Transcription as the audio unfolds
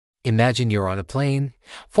Imagine you're on a plane,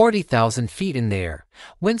 40,000 feet in the air,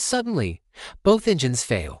 when suddenly, both engines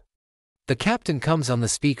fail. The captain comes on the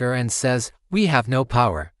speaker and says, "We have no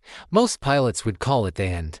power." Most pilots would call it the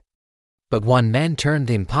end. But one man turned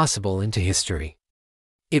the impossible into history.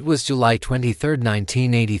 It was July 23,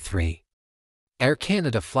 1983. Air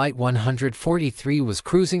Canada Flight 143 was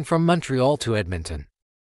cruising from Montreal to Edmonton.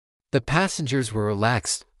 The passengers were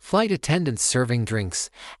relaxed, flight attendants serving drinks,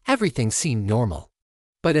 everything seemed normal.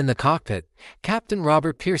 But in the cockpit, Captain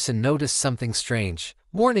Robert Pearson noticed something strange.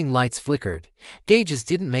 Warning lights flickered, gauges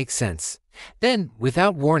didn't make sense. Then,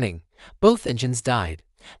 without warning, both engines died.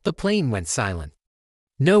 The plane went silent.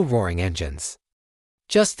 No roaring engines.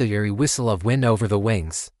 Just the eerie whistle of wind over the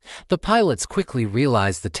wings. The pilots quickly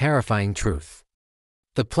realized the terrifying truth.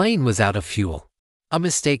 The plane was out of fuel. A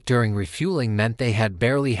mistake during refueling meant they had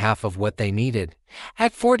barely half of what they needed.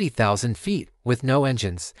 At 40,000 feet, with no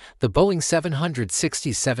engines, the Boeing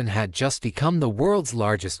 767 had just become the world's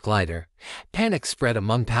largest glider. Panic spread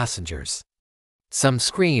among passengers. Some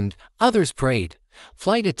screamed, others prayed.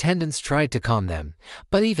 Flight attendants tried to calm them,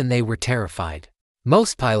 but even they were terrified.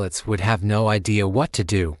 Most pilots would have no idea what to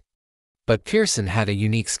do. But Pearson had a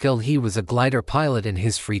unique skill. He was a glider pilot in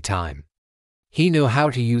his free time. He knew how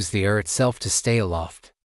to use the air itself to stay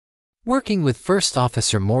aloft. Working with First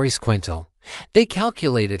Officer Maurice Quintal, they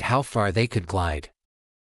calculated how far they could glide.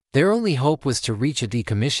 Their only hope was to reach a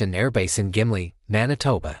decommissioned airbase in Gimli,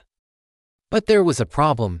 Manitoba. But there was a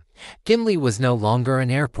problem. Gimli was no longer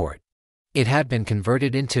an airport. It had been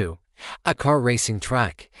converted into a car racing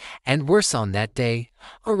track, and worse, on that day,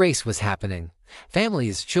 a race was happening.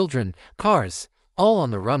 Families, children, cars, all on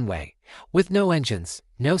the runway, with no engines,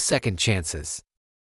 no second chances.